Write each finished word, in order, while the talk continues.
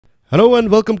Hello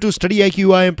and welcome to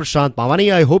StudyIQ. I am Prashant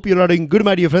Pavani. I hope you're doing good,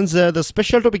 my dear friends. The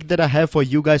special topic that I have for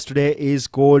you guys today is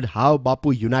called How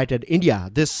Bapu United India.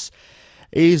 This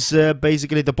is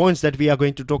basically the points that we are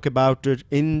going to talk about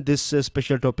in this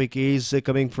special topic is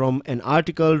coming from an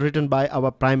article written by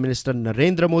our Prime Minister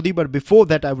Narendra Modi. But before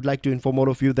that, I would like to inform all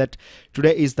of you that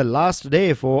today is the last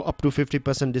day for up to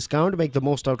 50% discount. Make the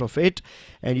most out of it,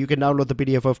 and you can download the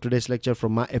PDF of today's lecture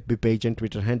from my FB page and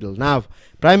Twitter handle. Now,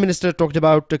 Prime Minister talked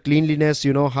about cleanliness,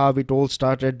 you know how it all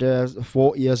started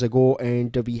 4 years ago,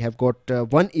 and we have got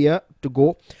 1 year to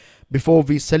go before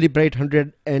we celebrate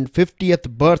 150th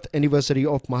birth anniversary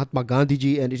of Mahatma Gandhi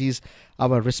ji, and it is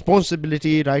our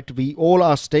responsibility, right? We all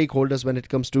are stakeholders when it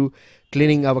comes to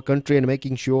cleaning our country and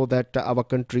making sure that our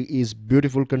country is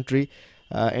beautiful country,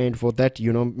 and for that,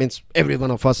 means every one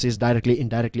of us is directly,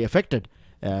 indirectly affected.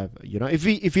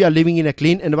 If we are living in a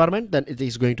clean environment, then it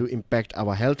is going to impact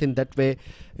our health in that way.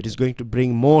 It is going to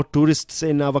bring more tourists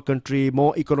in our country,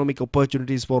 more economic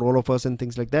opportunities for all of us and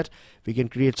things like that. We can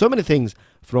create so many things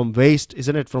from waste,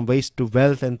 isn't it? From waste to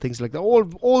wealth and things like that.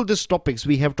 All these topics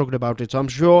we have talked about it. So I'm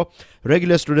sure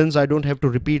regular students, I don't have to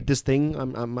repeat this thing.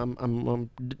 I'm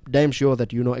damn sure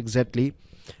that you know exactly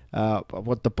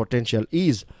what the potential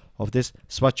is of this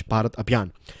Swachh Bharat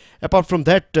Abhiyan. Apart from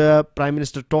that, Prime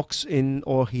Minister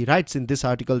he writes in this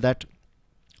article that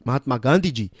Mahatma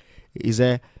Gandhi ji is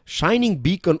a shining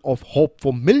beacon of hope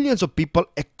for millions of people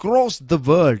across the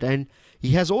world, and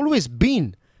he has always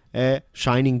been a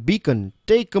shining beacon.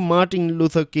 Take Martin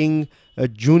Luther King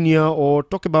Jr. or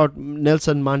talk about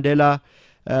Nelson Mandela.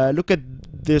 Look at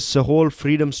this whole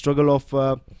freedom struggle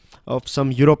of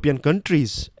some European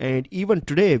countries, and even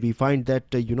today we find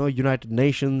that United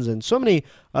Nations and so many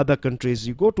other countries,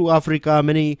 you go to Africa,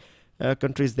 many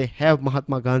countries, they have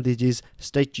Mahatma Gandhi's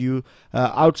statue.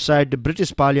 Outside the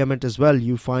British Parliament as well,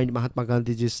 you find Mahatma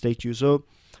Gandhi's statue. So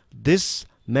this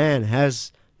man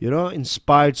has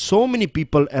inspired so many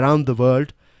people around the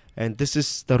world, and this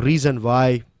is the reason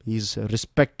why he's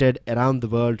respected around the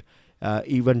world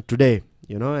even today,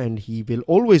 and he will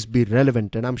always be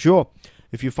relevant. And I'm sure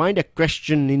if you find a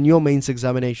question in your mains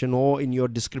examination or in your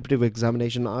descriptive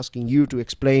examination asking you to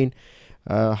explain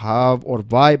how or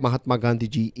why Mahatma Gandhi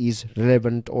ji is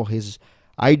relevant or his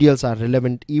ideals are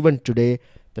relevant even today,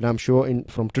 then I'm sure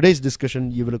from today's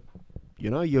discussion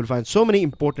you'll find so many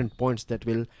important points that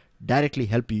will directly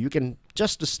help you. You can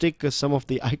just stick some of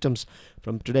the items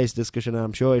from today's discussion, and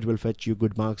I'm sure it will fetch you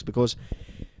good marks, because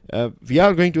we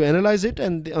are going to analyze it,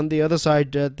 and on the other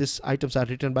side, these items are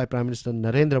written by Prime Minister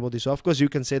Narendra Modi. So of course you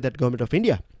can say that Government of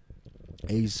India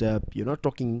is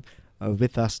talking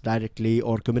with us directly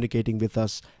or communicating with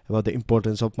us about the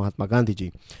importance of Mahatma Gandhi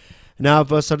ji. Now,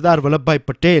 Sardar Vallabhbhai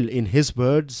Patel, in his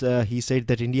words, he said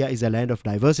that India is a land of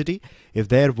diversity. If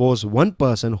there was one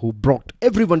person who brought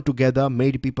everyone together,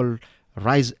 made people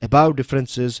rise above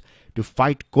differences to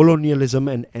fight colonialism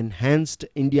and enhanced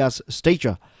India's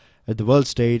stature at the world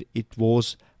stage, it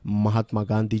was Mahatma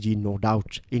Gandhi ji, no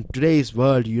doubt. In today's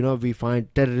world, we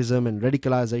find terrorism and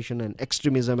radicalization and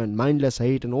extremism and mindless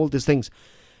hate and all these things.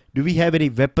 Do we have any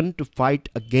weapon to fight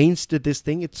against this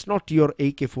thing? It's not your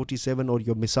AK-47 or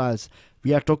your missiles.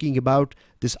 We are talking about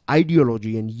this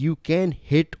ideology, and you can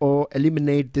hit or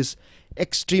eliminate this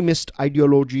extremist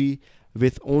ideology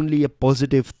with only a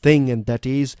positive thing, and that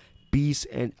is peace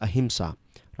and ahimsa.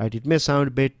 Right? It may sound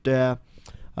a bit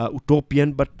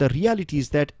utopian, but the reality is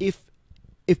that if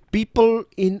people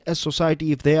in a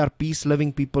society, if they are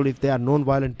peace-loving people, if they are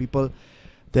non-violent people,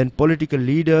 then political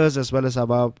leaders as well as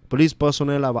our police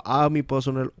personnel, our army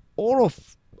personnel, all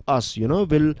of us,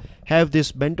 will have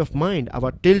this bent of mind.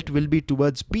 Our tilt will be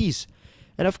towards peace.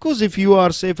 And of course, if you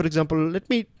are, say, for example, let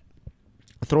me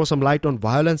throw some light on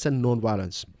violence and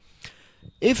non-violence.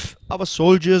 If our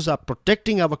soldiers are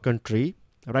protecting our country,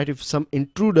 right, if some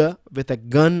intruder with a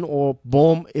gun or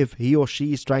bomb, if he or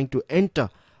she is trying to enter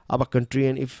our country,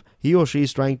 and if he or she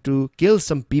is trying to kill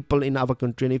some people in our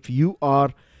country, and if you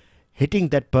are hitting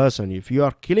that person, if you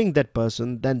are killing that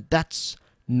person, then that's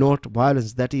not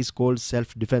violence. That is called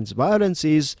self-defense. Violence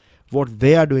is what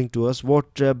they are doing to us,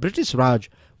 what British Raj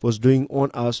was doing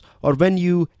on us, or when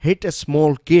you hit a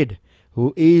small kid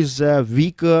who is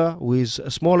weaker, who is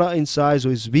smaller in size, who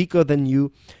is weaker than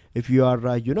you. If you are,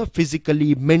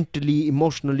 physically, mentally,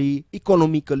 emotionally,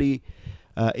 economically,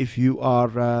 if you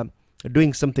are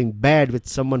doing something bad with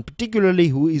someone, particularly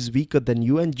who is weaker than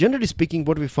you, and generally speaking,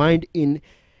 what we find in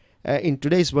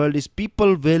today's world is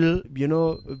people will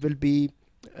be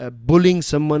bullying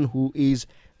someone who is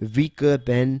weaker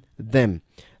than them.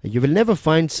 You will never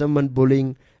find someone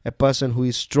bullying a person who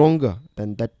is stronger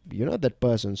than that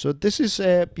person. So this is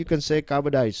you can say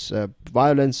cowardice,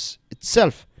 violence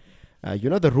itself.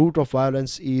 The root of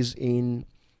violence is in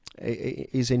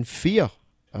fear,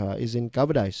 is in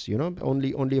cowardice.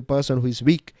 Only a person who is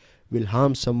weak will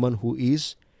harm someone who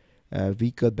is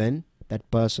weaker than that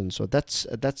person. So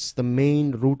that's the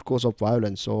main root cause of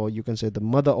violence. So you can say the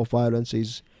mother of violence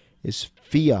is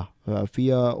fear.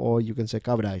 Fear, or you can say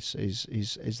cowardice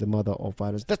is the mother of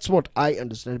violence. That's what I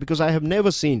understand, because I have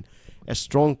never seen a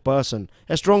strong person.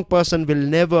 A strong person will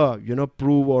never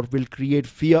prove or will create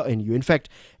fear in you. In fact,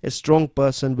 a strong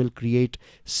person will create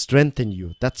strength in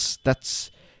you.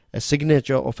 That's a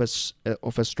signature of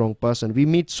a strong person. We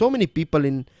meet so many people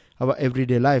in our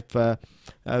everyday life.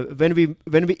 When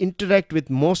we interact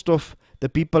with most of the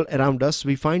people around us,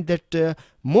 we find that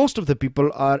most of the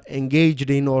people are engaged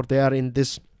in, or they are in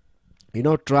this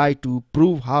try to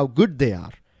prove how good they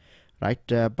are, right?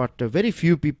 But very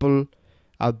few people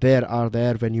out there are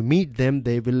there. When you meet them,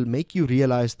 they will make you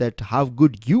realize that how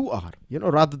good you are.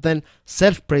 Rather than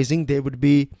self-praising, they would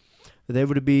be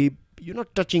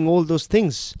touching all those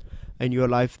things in your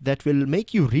life that will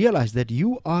make you realize that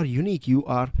you are unique, you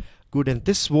are good. And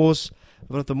this was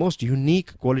one of the most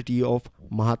unique quality of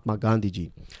Mahatma Gandhi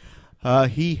ji.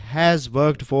 He has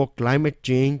worked for climate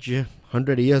change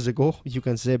 100 years ago, you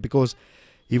can say, because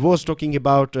he was talking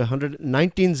about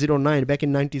 1909. Back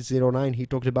in 1909, he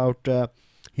talked about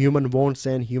human wants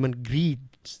and human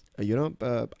greeds,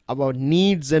 about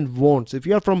needs and wants. If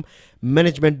you are from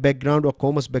management background or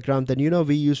commerce background, then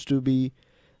we used to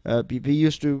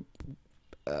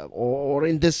or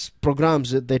in this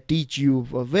programs they teach you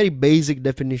a very basic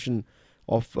definition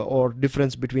of or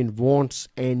difference between wants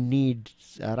and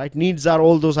needs. Right? Needs are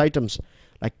all those items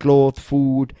like clothes,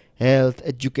 food, health,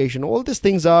 education. All these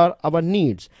things are our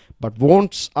needs. But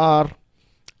wants are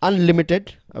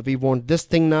unlimited. We want this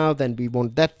thing now, then we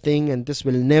want that thing, and this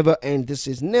will never end. This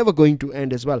is never going to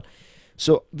end as well.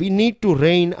 So we need to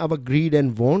rein our greed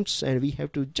and wants, and we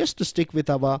have to just stick with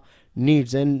our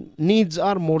needs. And needs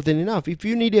are more than enough. If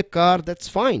you need a car, that's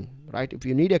fine, right? If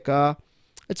you need a car,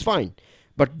 it's fine.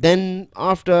 But then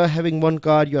after having one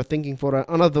car, you are thinking for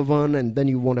another one, and then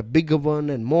you want a bigger one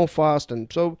and more fast.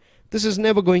 And so this is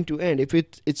never going to end. If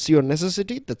it's your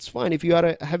necessity, that's fine. If you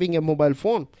are having a mobile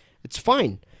phone, it's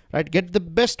fine, right? Get the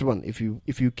best one if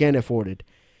you can afford it.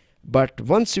 But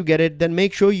once you get it, then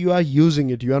make sure you are using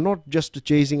it. You are not just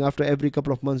chasing after every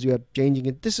couple of months, you are changing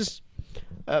it. This is,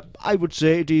 I would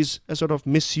say, it is a sort of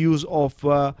misuse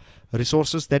of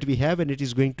resources that we have, and it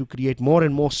is going to create more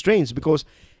and more strains, because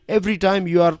every time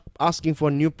you are asking for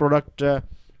a new product, a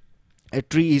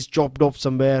tree is chopped off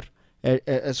somewhere,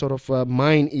 a sort of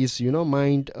mine is,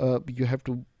 mined. You have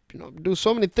to, do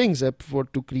so many things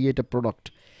to create a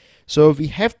product. So we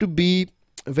have to be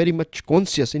very much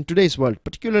conscious in today's world,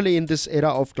 particularly in this era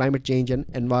of climate change and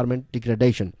environment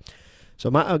degradation.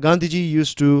 So Gandhiji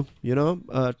used to,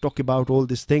 talk about all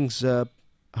these things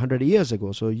 100 years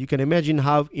ago. So you can imagine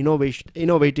how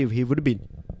innovative he would be,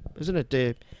 isn't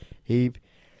it?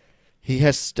 He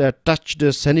has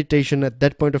touched sanitation at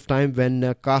that point of time when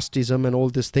casteism and all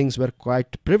these things were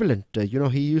quite prevalent.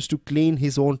 He used to clean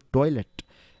his own toilet.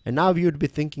 And now you'd be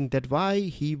thinking that why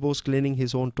he was cleaning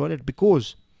his own toilet?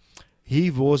 Because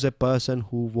he was a person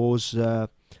who was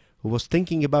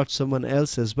thinking about someone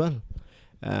else as well.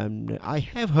 I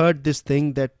have heard this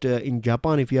thing that in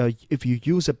Japan, if you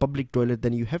use a public toilet,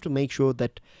 then you have to make sure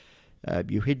that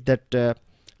you hit that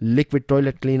liquid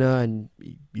toilet cleaner and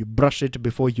you brush it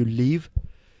before you leave.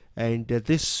 And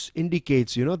this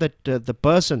indicates, that the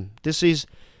person, this is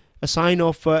a sign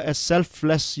of a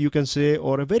selfless, you can say,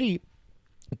 or a very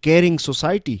caring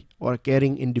society or a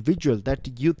caring individual,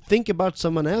 that you think about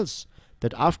someone else,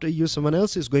 that after you, someone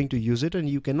else is going to use it, and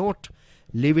you cannot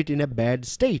leave it in a bad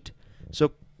state.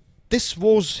 So this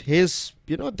was his,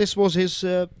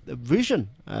 vision.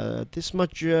 This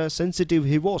much sensitive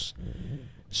he was.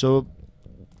 So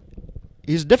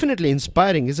he's definitely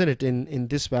inspiring, isn't it? In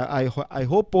this way, I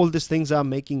hope all these things are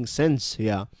making sense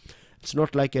here. It's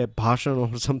not like a bhashan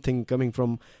or something coming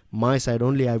from my side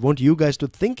only. I want you guys to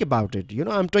think about it.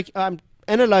 I'm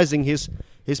analyzing his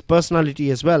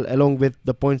personality as well, along with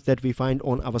the points that we find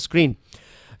on our screen.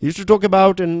 He used to talk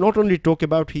about, and not only talk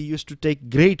about, he used to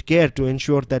take great care to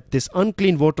ensure that this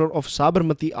unclean water of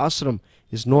Sabarmati Ashram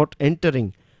is not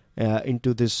entering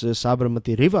into this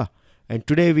Sabarmati river. And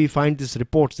today we find these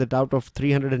reports that out of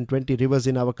 320 rivers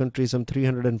in our country, some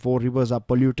 304 rivers are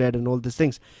polluted and all these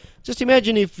things. Just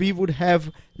imagine if we would have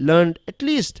learned at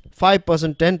least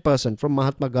 5%, 10% from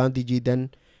Mahatma Gandhi ji,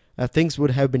 then things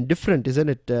would have been different, isn't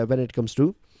it, when it comes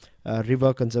to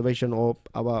river conservation or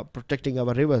protecting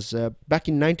our rivers. Back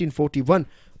in 1941,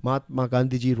 Mahatma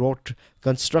Gandhi ji wrote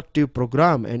constructive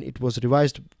program, and it was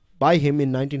revised by him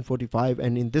in 1945,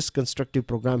 and in this constructive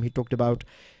program he talked about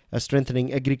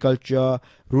strengthening agriculture,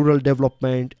 rural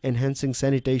development, enhancing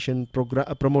sanitation,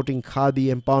 promoting khadi,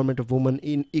 empowerment of women,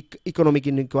 in economic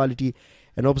inequality.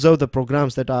 And observe the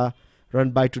programs that are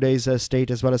run by today's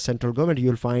state as well as central government.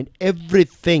 You'll find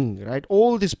everything, right?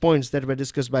 All these points that were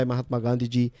discussed by Mahatma Gandhi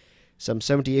ji some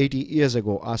 70, 80 years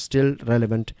ago are still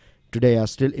relevant today, are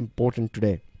still important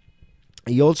today.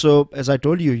 He also, as I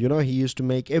told you, he used to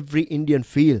make every Indian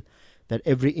feel that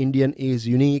every Indian is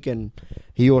unique and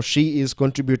he or she is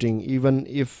contributing, even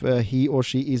if he or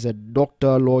she is a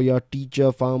doctor, lawyer,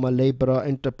 teacher, farmer, laborer,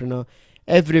 entrepreneur.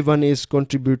 Everyone is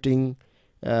contributing,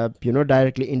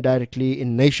 directly, indirectly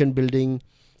in nation building.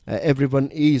 Everyone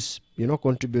is,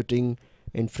 contributing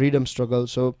in freedom struggle.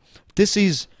 So this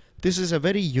is a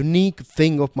very unique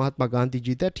thing of Mahatma Gandhi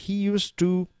ji, that he used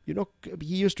to,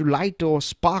 light or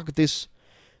spark this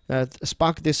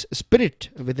spirit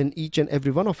within each and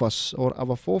every one of us, or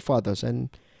our forefathers, and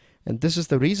this is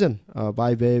the reason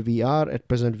why where we are at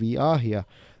present, we are here.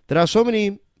 There are so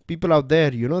many people out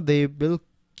there, they will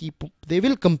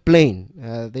complain,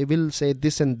 they will say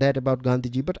this and that about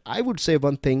Gandhiji, but I would say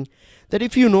one thing, that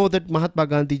if you know that Mahatma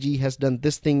Gandhiji has done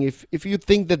this thing, if you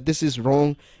think that this is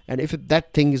wrong, and if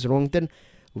that thing is wrong, then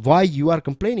why you are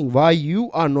complaining, why you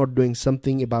are not doing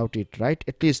something about it, right?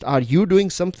 At least, are you doing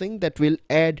something that will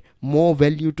add more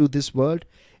value to this world?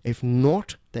 If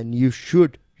not, then you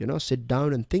should, sit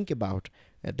down and think about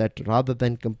that. Rather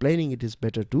than complaining, it is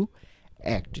better to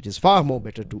act. It is far more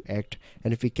better to act.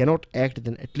 And if we cannot act,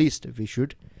 then at least we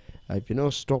should,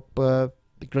 stop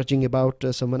grudging about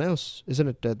someone else, isn't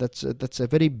it? That's a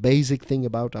very basic thing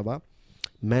about our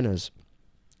manners.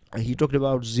 He talked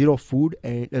about zero food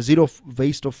and zero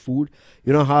waste of food.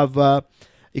 How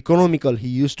economical he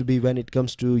used to be when it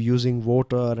comes to using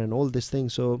water and all these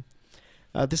things. So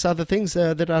these are the things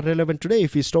that are relevant today.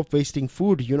 If we stop wasting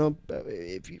food,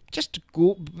 if you just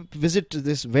go visit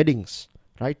these weddings,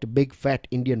 right, the big fat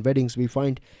Indian weddings, we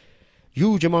find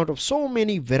huge amount of, so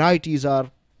many varieties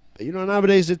are,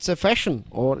 nowadays it's a fashion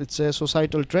or it's a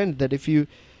societal trend that if you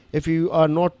are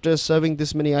not serving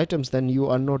this many items, then you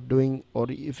are not doing, or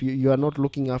if you are not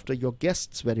looking after your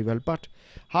guests very well. But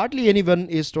hardly anyone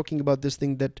is talking about this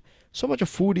thing, that so much of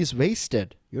food is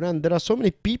wasted, and there are so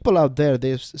many people out there,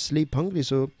 they sleep hungry.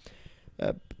 So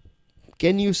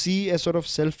can you see a sort of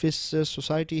selfish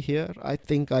society here? I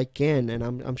think I can, and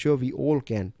I'm sure we all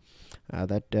can.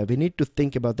 That we need to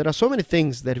think about. There are so many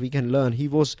things that we can learn. He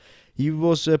was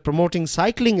promoting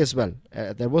cycling as well.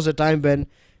 There was a time when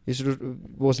he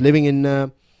was living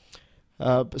in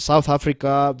South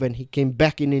Africa. When he came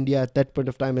back in India at that point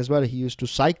of time as well, he used to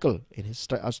cycle in his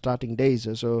starting days.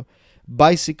 So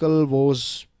bicycle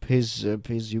was his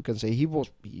you can say, he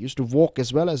used to walk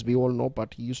as well, as we all know,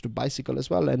 but he used to bicycle as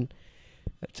well, and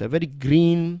it's a very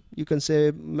green, you can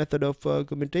say, method of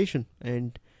commutation.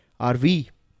 And are we,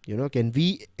 can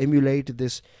we emulate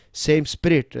this same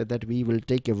spirit, that we will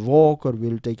take a walk or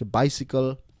we'll take a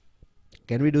bicycle?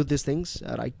 Can we do these things?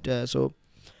 Right. So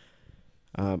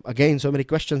again, so many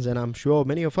questions, and I'm sure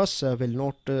many of us will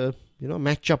not,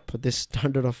 match up this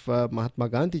standard of Mahatma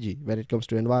Gandhi ji when it comes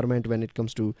to environment, when it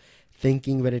comes to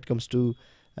thinking, when it comes to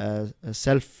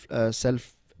selfless,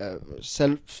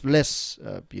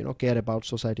 care about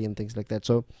society and things like that.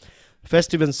 So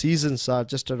festival seasons are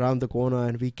just around the corner,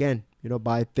 and we can,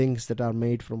 buy things that are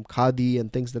made from khadi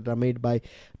and things that are made by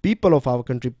people of our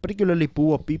country, particularly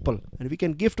poor people, and we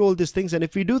can gift all these things. And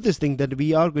if we do this thing, then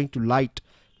we are going to light,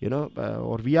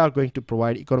 or we are going to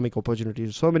provide economic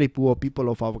opportunities to so many poor people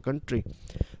of our country.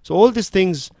 So all these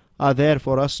things are there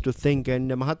for us to think.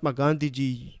 And Mahatma Gandhi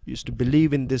ji used to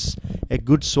believe in this: a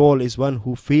good soul is one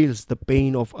who feels the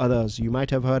pain of others. You might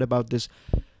have heard about this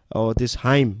this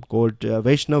hymn called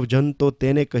Vaishnav Janto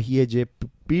Tene Kahiye Je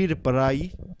Peer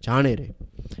Parai Jane Re.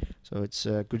 So it's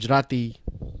a Gujarati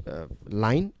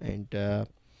line, and the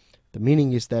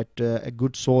meaning is that a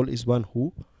good soul is one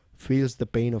who feels the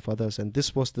pain of others. And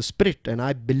this was the spirit, and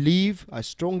I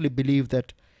strongly believe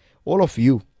that all of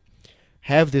you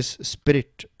have this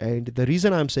spirit. And the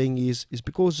reason I'm saying is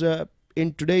because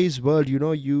in today's world,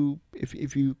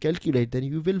 if you calculate, then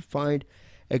you will find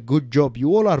a good job. You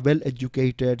all are well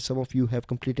educated. Some of you have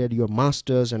completed your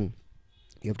masters, and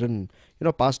you have done,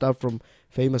 passed out from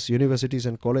famous universities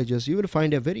and colleges. You will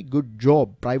find a very good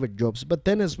job, private jobs. But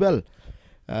then as well,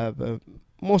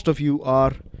 most of you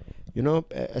are,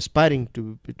 aspiring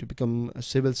to become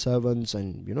civil servants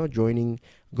and, joining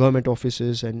government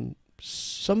offices. And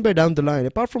somewhere down the line,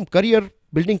 apart from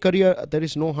building career, there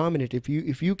is no harm in it.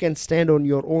 If you can stand on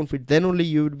your own feet, then only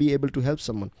you will be able to help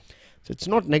someone. So it's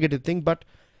not negative thing, but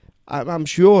I'm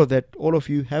sure that all of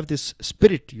you have this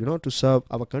spirit, to serve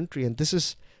our country, and this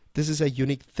is a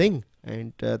unique thing,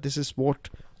 and this is what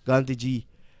Gandhiji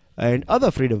and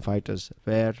other freedom fighters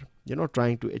were,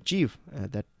 trying to achieve.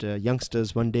 That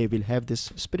youngsters one day will have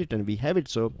this spirit, and we have it.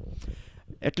 So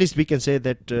at least we can say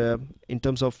that in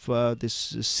terms of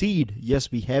this seed,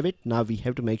 yes, we have it. Now we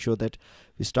have to make sure that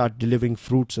we start delivering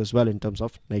fruits as well in terms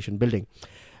of nation building.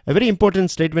 A very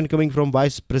important statement coming from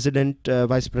Vice President.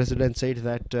 Vice President said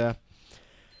that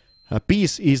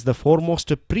peace is the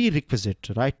foremost prerequisite,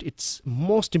 right? It's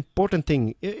most important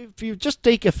thing. If you just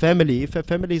take a family, if a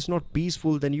family is not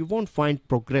peaceful, then you won't find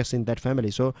progress in that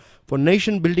family. So for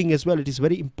nation building as well, it is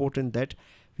very important that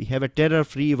we have a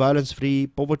terror-free, violence-free,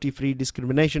 poverty-free,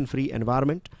 discrimination-free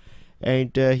environment.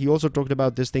 And he also talked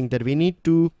about this thing that we need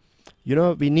to,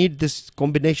 we need this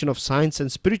combination of science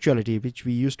and spirituality, which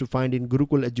we used to find in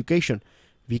Gurukul education.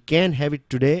 We can have it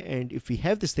today, and if we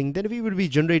have this thing, then we will be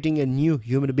generating a new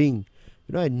human being,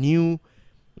 a new,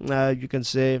 you can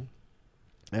say,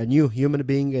 a new human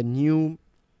being, a new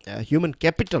human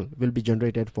capital will be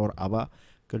generated for our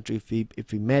country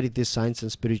if we marry this science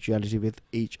and spirituality with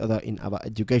each other in our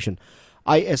education.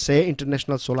 ISA,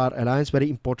 International Solar Alliance, very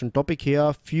important topic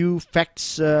here. Few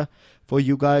facts for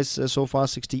you guys. So far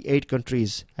 68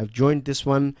 countries have joined this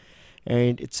one,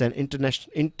 and it's an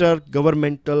international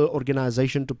intergovernmental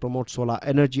organization to promote solar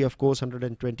energy. Of course,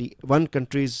 121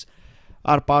 countries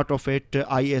are part of it.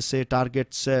 ISA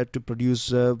targets to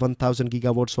produce 1000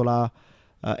 gigawatt solar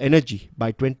energy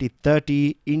by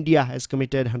 2030. India has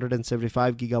committed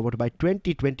 175 gigawatt by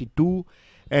 2022,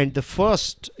 and the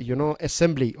first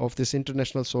assembly of this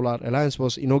International Solar Alliance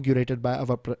was inaugurated by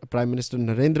our Prime Minister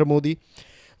Narendra Modi.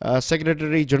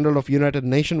 Secretary General of United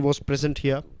Nations was present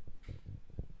here,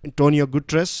 Antonio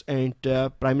Guterres, and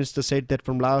Prime Minister said that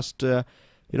from last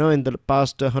in the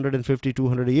past 150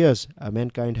 200 years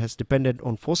mankind has depended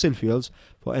on fossil fuels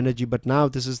for energy, but now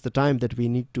this is the time that we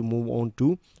need to move on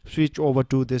to switch over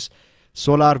to this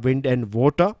solar, wind and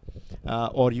water,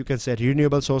 or you can say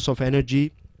renewable source of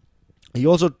energy. He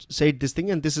also said this thing,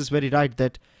 and this is very right,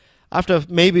 that after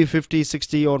maybe 50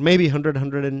 60 or maybe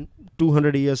 100 and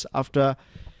 200 years after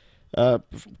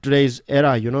today's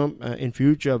era, in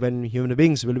future, when human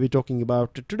beings will be talking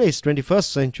about today's 21st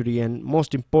century and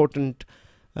most important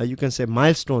you can say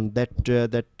milestone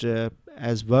that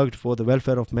has worked for the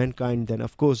welfare of mankind, then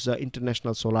of course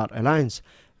International Solar Alliance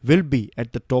will be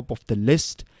at the top of the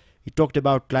list. He talked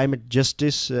about climate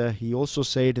justice. He also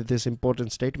said this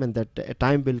important statement that a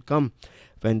time will come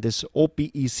when this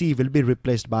OPEC will be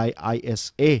replaced by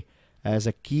ISA as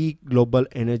a key global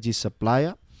energy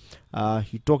supplier.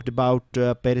 He talked about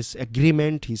Paris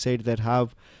Agreement. He said that how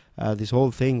this whole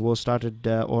thing was started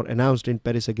or announced in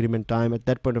Paris Agreement time. At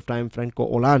that point of time, Francois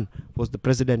Hollande was the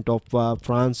president of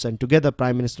France, and together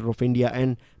Prime Minister of India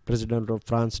and President of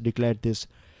France declared this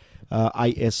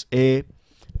ISA,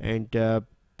 and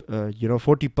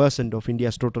 40% of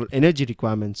India's total energy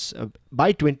requirements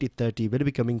by 2030 will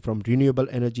be coming from renewable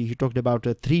energy. He talked about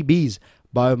 3 Bs: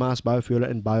 biomass, biofuel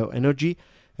and bioenergy.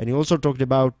 And he also talked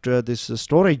about this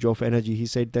storage of energy. He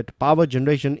said that power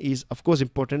generation is of course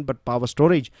important, but power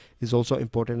storage is also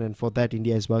important, and for that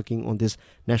India is working on this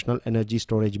National Energy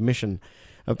Storage Mission.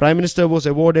 Prime Minister was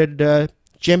awarded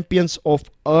Champions of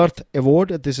Earth Award.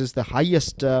 This is the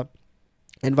highest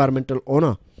environmental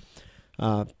honor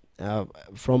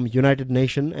from United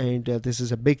Nations, and this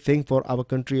is a big thing for our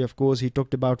country. Of course, he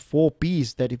talked about 4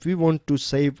 Ps, that if we want to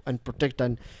save and protect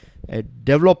and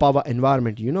develop our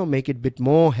environment, make it a bit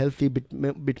more healthy,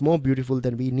 bit more beautiful,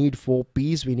 then we need 4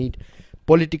 Ps. We need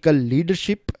political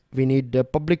leadership, we need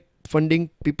public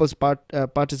funding, people's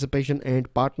participation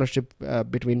and partnership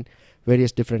between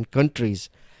various different countries.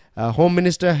 Home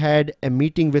Minister had a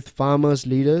meeting with farmers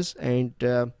leaders, and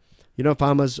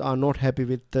farmers are not happy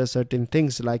with certain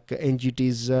things like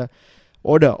NGT's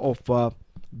order of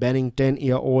banning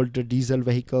 10-year-old diesel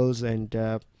vehicles,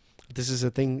 and this is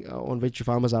a thing on which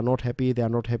farmers are not happy. They are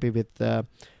not happy with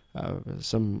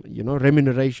some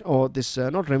remuneration, or this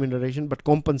not remuneration but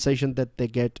compensation that they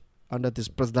get under this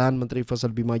Pradhan Mantri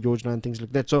Fasal Bima Yojana and things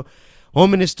like that. So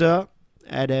Home Minister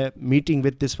had a meeting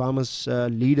with these farmers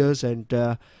leaders,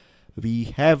 and we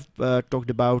have talked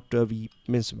about Home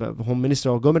Minister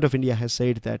or Government of India has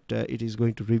said that it is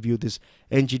going to review this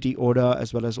NGT order,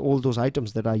 as well as all those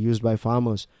items that are used by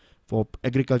farmers for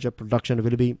agriculture production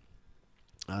will be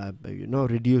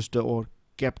reduced or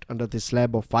kept under the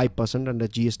slab of 5% under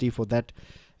GST. For that,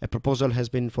 a proposal has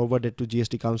been forwarded to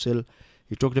GST Council.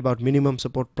 He talked about minimum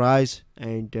support price,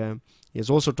 and he has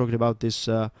also talked about this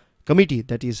committee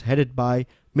that is headed by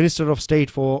Minister of State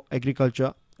for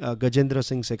Agriculture, Gajendra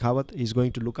Singh Shekhawat. He's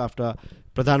going to look after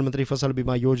Pradhan Mantri Fasal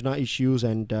Bima Yojana issues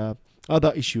and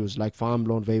other issues like farm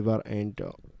loan waiver and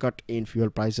cut in fuel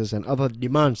prices and other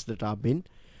demands that have been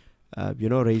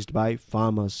raised by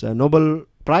farmers. Nobel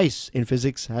Prize in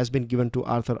Physics has been given to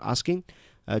Arthur Asking,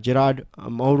 Gerard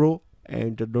Mauro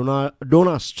and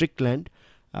Donna Strickland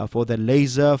for their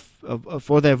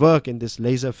work in this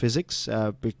laser physics,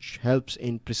 which helps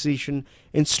in precision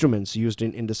instruments used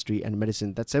in industry and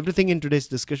medicine. That's everything in today's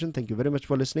discussion. Thank you very much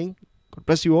for listening. God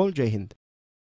bless you all. Jai Hind.